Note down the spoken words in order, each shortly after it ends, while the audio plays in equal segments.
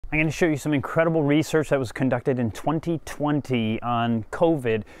I'm going to show you some incredible research that was conducted in 2020 on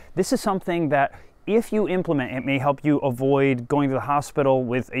COVID. This is something that if you implement, it may help you avoid going to the hospital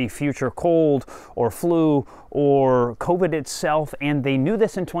with a future cold or flu or COVID itself. And they knew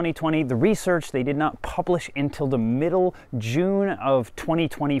this in 2020. The research they did not publish until the middle June of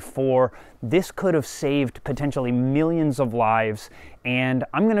 2024. This could have saved potentially millions of lives. And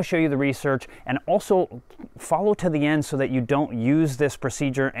I'm going to show you the research and also follow to the end so that you don't use this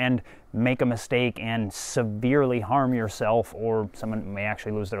procedure and make a mistake and severely harm yourself, or someone may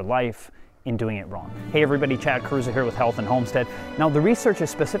actually lose their life in doing it wrong. Hey everybody, Chad Cruiser here with Health and Homestead. Now the research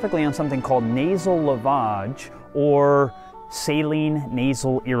is specifically on something called nasal lavage or saline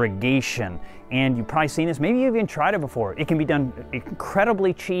nasal irrigation. And you've probably seen this, maybe you've even tried it before. It can be done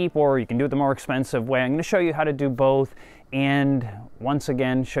incredibly cheap, or you can do it the more expensive way. I'm going to show you how to do both, and once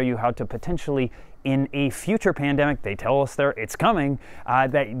again show you how to potentially, in a future pandemic, they tell us it's coming,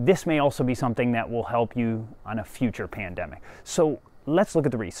 that this may also be something that will help you on a future pandemic. So let's look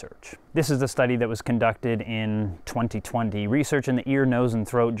at the research. This is the study that was conducted in 2020. Research in the Ear, Nose, and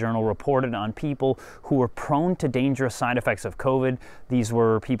Throat Journal reported on people who were prone to dangerous side effects of COVID. These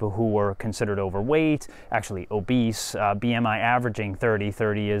were people who were considered overweight, actually obese, BMI averaging 30.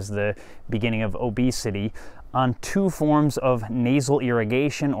 30 is the beginning of obesity, on 2 forms of nasal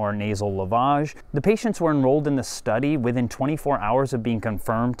irrigation or nasal lavage. The patients were enrolled in the study within 24 hours of being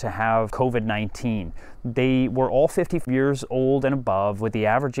confirmed to have COVID-19. They were all 50 years old and above with the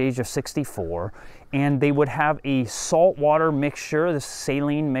average age of 64, and they would have a saltwater mixture, the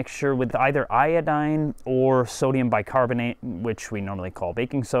saline mixture, with either iodine or sodium bicarbonate, which we normally call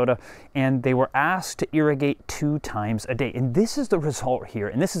baking soda, and they were asked to irrigate 2 times a day. And this is the result here,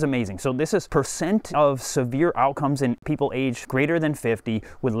 and this is amazing. So this is percent of severe outcomes in people aged greater than 50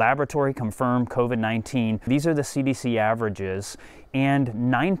 with laboratory confirmed COVID-19. These are the CDC averages, and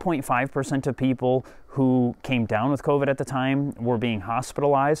 9.5% of people who came down with COVID at the time were being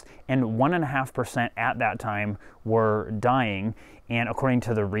hospitalized, and 1.5% at that time were dying, and according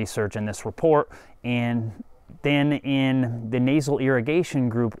to the research in this report. And then in the nasal irrigation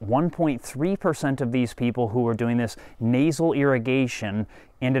group, 1.3% of these people who were doing this nasal irrigation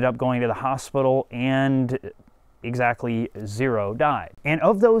ended up going to the hospital, and exactly 0 died. And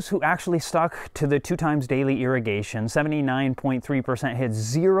of those who actually stuck to the 2 times daily irrigation, 79.3% had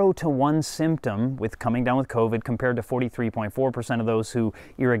 0 to 1 symptom with coming down with COVID, compared to 43.4% of those who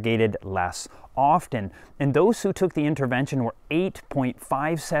irrigated less often. And those who took the intervention were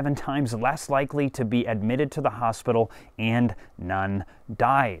 8.57 times less likely to be admitted to the hospital, and none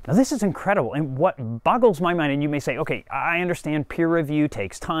died. Now this is incredible, and what boggles my mind, and you may say, okay, I understand peer review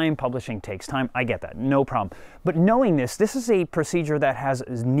takes time, publishing takes time, I get that, no problem. But knowing this is a procedure that has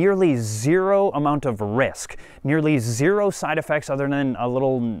nearly 0 amount of risk, nearly 0 side effects other than a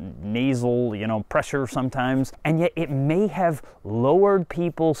little nasal, pressure sometimes, and yet it may have lowered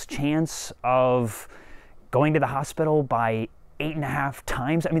people's chance of going to the hospital by 8.5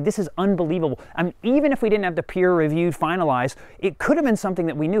 times. I mean, this is unbelievable. I mean, even if we didn't have the peer reviewed finalized, it could have been something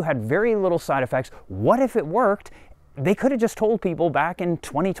that we knew had very little side effects. What if it worked? They could have just told people back in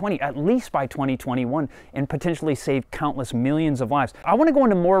 2020, at least by 2021, and potentially saved countless millions of lives. I want to go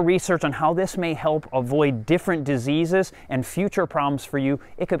into more research on how this may help avoid different diseases and future problems for you.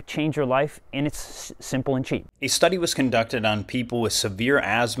 It could change your life, and it's simple and cheap. A study was conducted on people with severe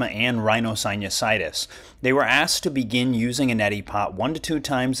asthma and rhinosinusitis. They were asked to begin using a neti pot 1 to 2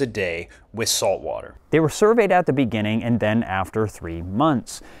 times a day with salt water. They were surveyed at the beginning and then after 3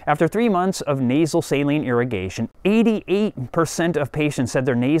 months. After 3 months of nasal saline irrigation, 88% of patients said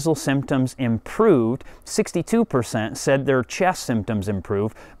their nasal symptoms improved, 62% said their chest symptoms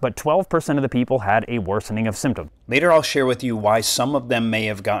improved, but 12% of the people had a worsening of symptoms. Later I'll share with you why some of them may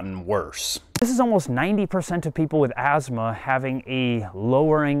have gotten worse. This is almost 90% of people with asthma having a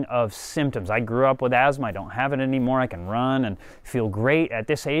lowering of symptoms. I grew up with asthma, I don't have it anymore. I can run and feel great at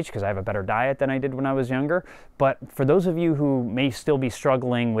this age because I have a better diet than I did when I was younger. But for those of you who may still be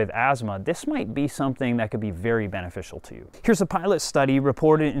struggling with asthma, this might be something that could be very beneficial to you. Here's a pilot study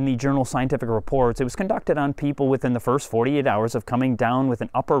reported in the journal Scientific Reports. It was conducted on people within the first 48 hours of coming down with an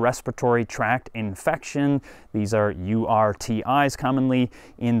upper respiratory tract infection. These are URTIs commonly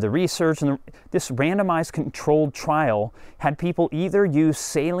in the research. And this randomized controlled trial had people either use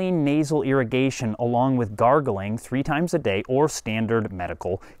saline nasal irrigation along with gargling 3 times a day or standard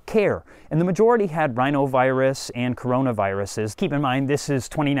medical care. And the majority had rhinovirus and coronaviruses. Keep in mind, this is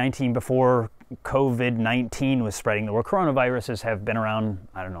 2019 before COVID-19 was spreading. The word coronaviruses have been around,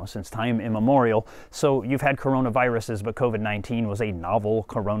 I don't know, since time immemorial. So you've had coronaviruses, but COVID-19 was a novel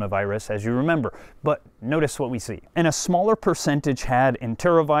coronavirus, as you remember. But notice what we see. And a smaller percentage had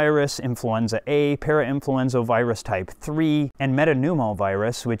enterovirus, influenza A, parainfluenza virus type 3, and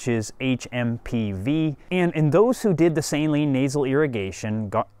metapneumovirus, which is HMPV. And in those who did the saline nasal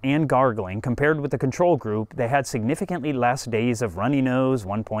irrigation and gargling, compared with the control group, they had significantly less days of runny nose,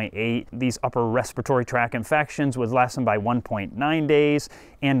 1.8. These upper respiratory tract infections was lessened by 1.9 days,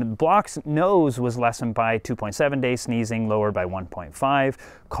 and blocked nose was lessened by 2.7 days, sneezing lowered by 1.5,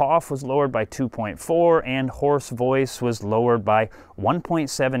 cough was lowered by 2.4, and hoarse voice was lowered by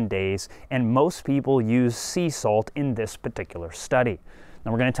 1.7 days, and most people use sea salt in this particular study.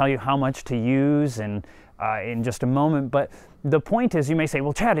 Now we're going to tell you how much to use in just a moment, but the point is, you may say,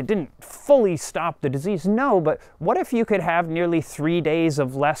 well, Chad, it didn't fully stop the disease. No, but what if you could have nearly 3 days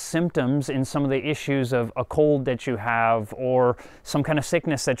of less symptoms in some of the issues of a cold that you have or some kind of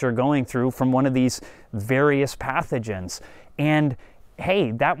sickness that you're going through from one of these various pathogens? And hey,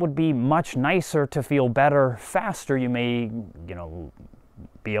 that would be much nicer to feel better faster. You may,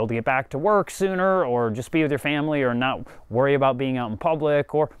 be able to get back to work sooner, or just be with your family, or not worry about being out in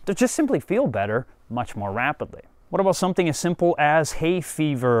public, or to just simply feel better much more rapidly. What about something as simple as hay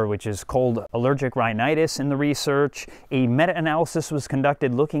fever, which is called allergic rhinitis in the research? A meta-analysis was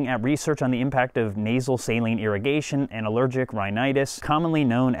conducted looking at research on the impact of nasal saline irrigation and allergic rhinitis, commonly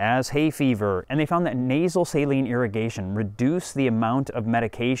known as hay fever. And they found that nasal saline irrigation reduced the amount of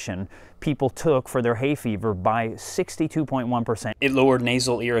medication people took for their hay fever by 62.1%. It lowered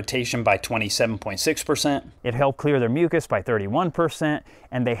nasal irritation by 27.6%. It helped clear their mucus by 31%,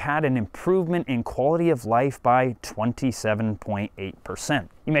 and they had an improvement in quality of life by 27.8%.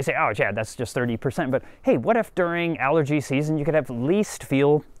 You may say, oh, Chad, that's just 30%, but hey, what if during allergy season you could at least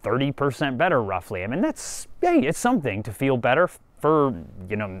feel 30% better roughly? I mean, it's something to feel better for,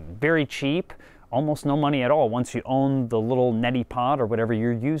 very cheap, almost no money at all once you own the little Neti pot or whatever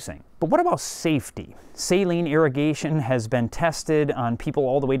you're using. But what about safety? Saline irrigation has been tested on people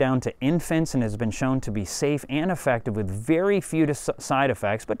all the way down to infants and has been shown to be safe and effective with very few side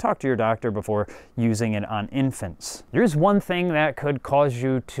effects, but talk to your doctor before using it on infants. There is one thing that could cause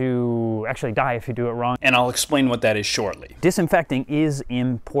you to actually die if you do it wrong, and I'll explain what that is shortly. Disinfecting is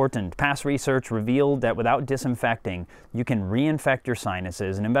important. Past research revealed that without disinfecting, you can reinfect your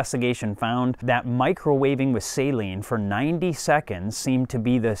sinuses. An investigation found that microwaving with saline for 90 seconds seemed to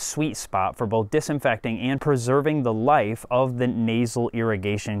be the sweet spot for both disinfecting and preserving the life of the nasal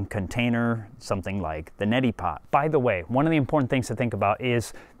irrigation container, something like the Neti pot. By the way, one of the important things to think about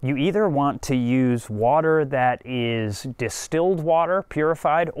is you either want to use water that is distilled water,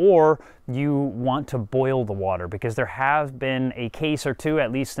 purified, or you want to boil the water, because there have been a case or two,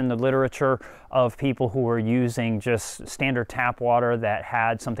 at least in the literature, of people who were using just standard tap water that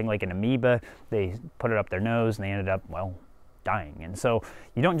had something like an amoeba. They put it up their nose and they ended up, well, dying. And so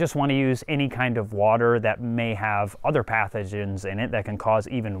you don't just want to use any kind of water that may have other pathogens in it that can cause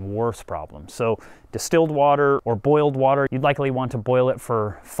even worse problems. So distilled water or boiled water, you'd likely want to boil it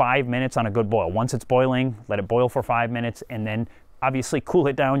for 5 minutes on a good boil. Once it's boiling, let it boil for 5 minutes, and then obviously cool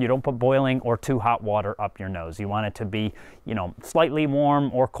it down. You don't put boiling or too hot water up your nose. You want it to be, slightly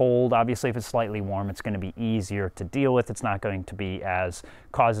warm or cold. Obviously, if it's slightly warm, it's going to be easier to deal with. It's not going to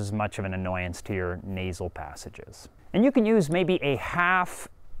cause as much of an annoyance to your nasal passages. And you can use maybe a half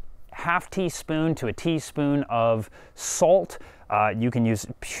teaspoon to a teaspoon of salt. You can use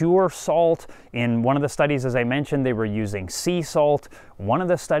pure salt. In one of the studies, as I mentioned, they were using sea salt. One of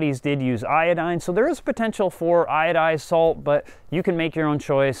the studies did use iodine, so there is potential for iodized salt, but you can make your own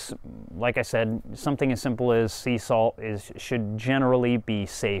choice. Like I said, something as simple as sea salt should generally be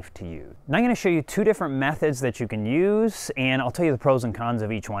safe to use. Now I'm going to show you two different methods that you can use, and I'll tell you the pros and cons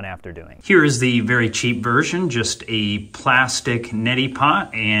of each one after doing. Here is the very cheap version, just a plastic Neti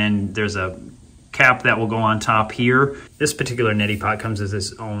pot, and there's a cap that will go on top here. This particular Neti pot comes with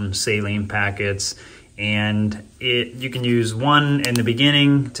its own saline packets, and you can use one in the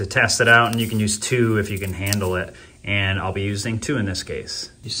beginning to test it out, and you can use two if you can handle it. And I'll be using two in this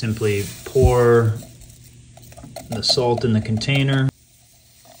case. You simply pour the salt in the container,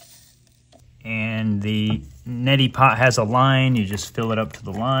 and the Neti pot has a line. You just fill it up to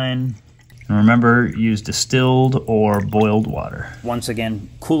the line. And remember, use distilled or boiled water. Once again,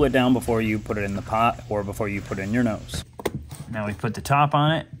 cool it down before you put it in the pot or before you put it in your nose. Now we put the top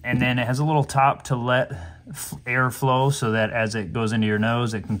on it, and then it has a little top to let air flow so that as it goes into your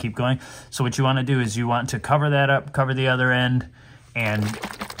nose, it can keep going. So what you want to do is you want to cover that up, cover the other end, and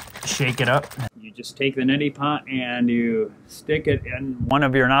shake it up. You You just take the neti pot and you stick it in one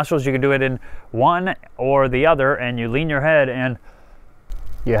of your nostrils. You can do it in one or the other, and you lean your head, and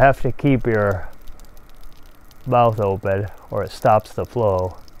you have to keep your mouth open or it stops the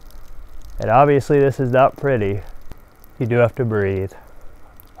flow. And obviously this is not pretty. You do have to breathe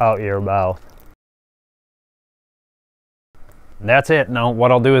out your mouth. That's it. Now what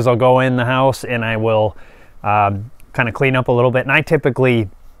I'll do is I'll go in the house and I will kind of clean up a little bit. And I typically,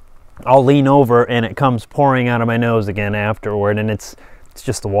 I'll lean over and it comes pouring out of my nose again afterward, and it's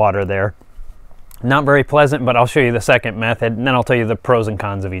just the water there. Not very pleasant, but I'll show you the second method, and then I'll tell you the pros and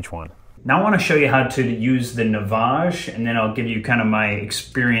cons of each one. Now I want to show you how to use the lavage, and then I'll give you kind of my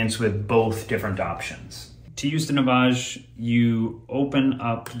experience with both different options. To use the lavage, you open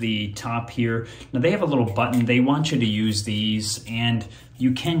up the top here. Now they have a little button. They want you to use these, and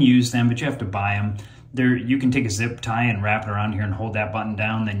you can use them, but you have to buy them. You can take a zip tie and wrap it around here and hold that button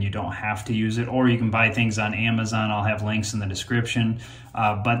down, then you don't have to use it. Or you can buy things on Amazon. I'll have links in the description.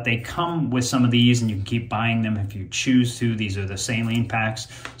 But they come with some of these, and you can keep buying them if you choose to. These are the saline packs.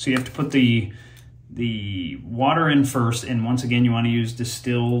 So you have to put the water in first, and once again you want to use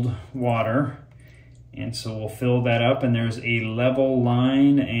distilled water. And so we'll fill that up, and there's a level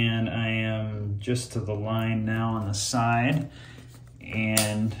line, and I am just to the line now on the side.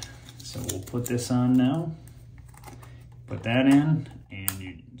 And so we'll put this on now, put that in, and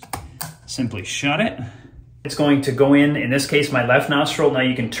you simply shut it. It's going to go in this case, my left nostril. Now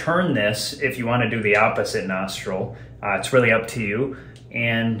you can turn this if you want to do the opposite nostril. It's really up to you.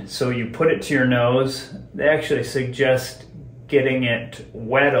 And so you put it to your nose. They actually suggest getting it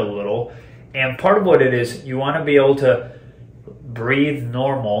wet a little. And part of what it is, you want to be able to breathe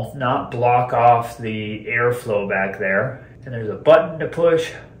normal, not block off the airflow back there. And there's a button to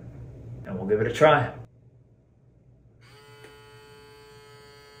push, and we'll give it a try.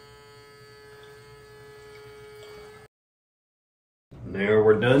 There,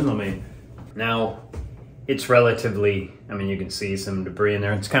 we're done. Now, it's relatively, I mean, you can see some debris in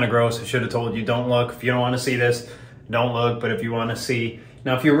there. It's kind of gross. I should have told you, don't look. If you don't want to see this, don't look. But if you want to see,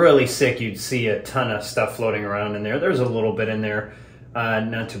 now if you're really sick, you'd see a ton of stuff floating around in there. There's a little bit in there.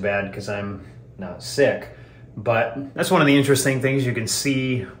 Not too bad because I'm not sick. But that's one of the interesting things. You can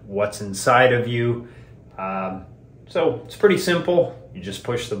see what's inside of you. So it's pretty simple. You just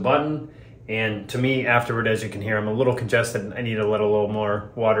push the button. And to me, afterward, as you can hear, I'm a little congested. I need to let a little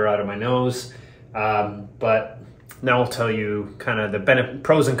more water out of my nose. But now I'll tell you kind of the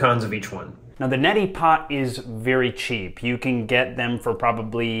pros and cons of each one. Now the neti pot is very cheap. You can get them for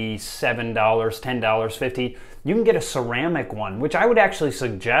probably $7, $10, $50. You can get a ceramic one, which I would actually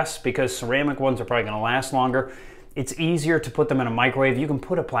suggest because ceramic ones are probably going to last longer. It's easier to put them in a microwave. You can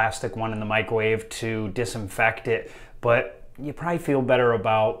put a plastic one in the microwave to disinfect it, but you probably feel better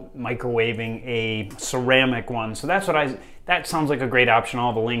about microwaving a ceramic one. So that's what that sounds like a great option. I'll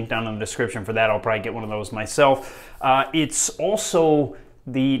have a link down in the description for that. I'll probably get one of those myself. It's also,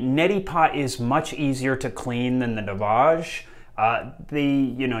 the neti pot is much easier to clean than the lavage.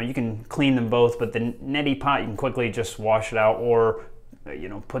 You can clean them both, but the neti pot, you can quickly just wash it out, or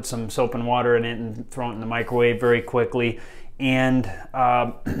put some soap and water in it and throw it in the microwave very quickly. And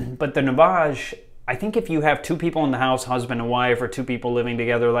but the lavage, I think if you have two people in the house, husband and wife, or two people living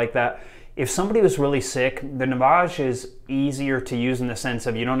together like that, if somebody was really sick, the lavage is easier to use in the sense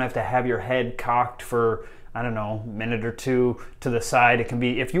of you don't have to have your head cocked for, I don't know, a minute or two to the side. It can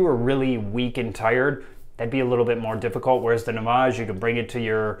be, if you were really weak and tired, that'd be a little bit more difficult, whereas the lavage, you can bring it to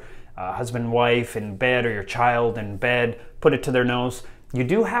your husband and wife in bed, or your child in bed, put it to their nose. You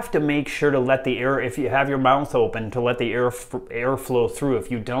do have to make sure to let the air, if you have your mouth open, to let the air flow through.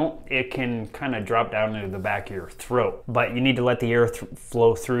 If you don't, it can kind of drop down into the back of your throat. But you need to let the air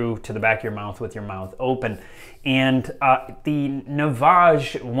flow through to the back of your mouth with your mouth open. And the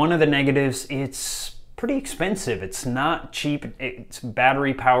lavage, one of the negatives, it's pretty expensive. It's not cheap. It's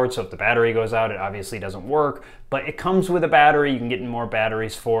battery powered, so if the battery goes out, it obviously doesn't work. But it comes with a battery. You can get more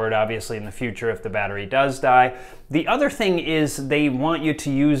batteries for it, obviously, in the future if the battery does die. The other thing is they want you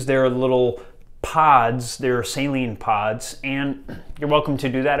to use their little pods, their saline pods, and you're welcome to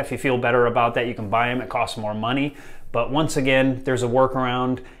do that if you feel better about that. You can buy them. It costs more money. But once again, there's a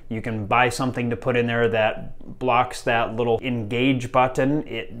workaround. You can buy something to put in there that blocks that little engage button.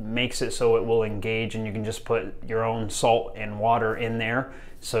 It makes it so it will engage, and you can just put your own salt and water in there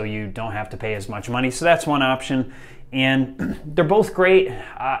so you don't have to pay as much money. So that's one option. And they're both great.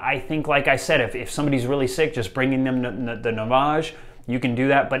 I think, like I said, if somebody's really sick, just bringing them the lavage, you can do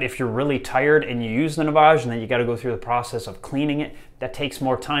that. But if you're really tired and you use the lavage and then you got to go through the process of cleaning it, that takes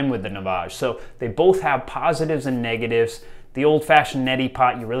more time with the lavage. So they both have positives and negatives. The old-fashioned neti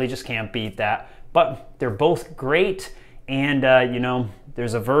pot, you really just can't beat that. but they're both great. And, you know,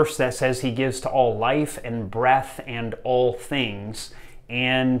 there's a verse that says he gives to all life and breath and all things.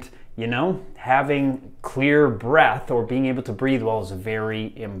 And, you know, having clear breath or being able to breathe well is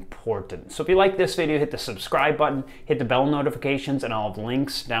very important. So if you like this video, hit the subscribe button, hit the bell notifications, and I'll have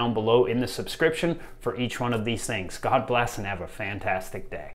links down below in the subscription for each one of these things. God bless and have a fantastic day.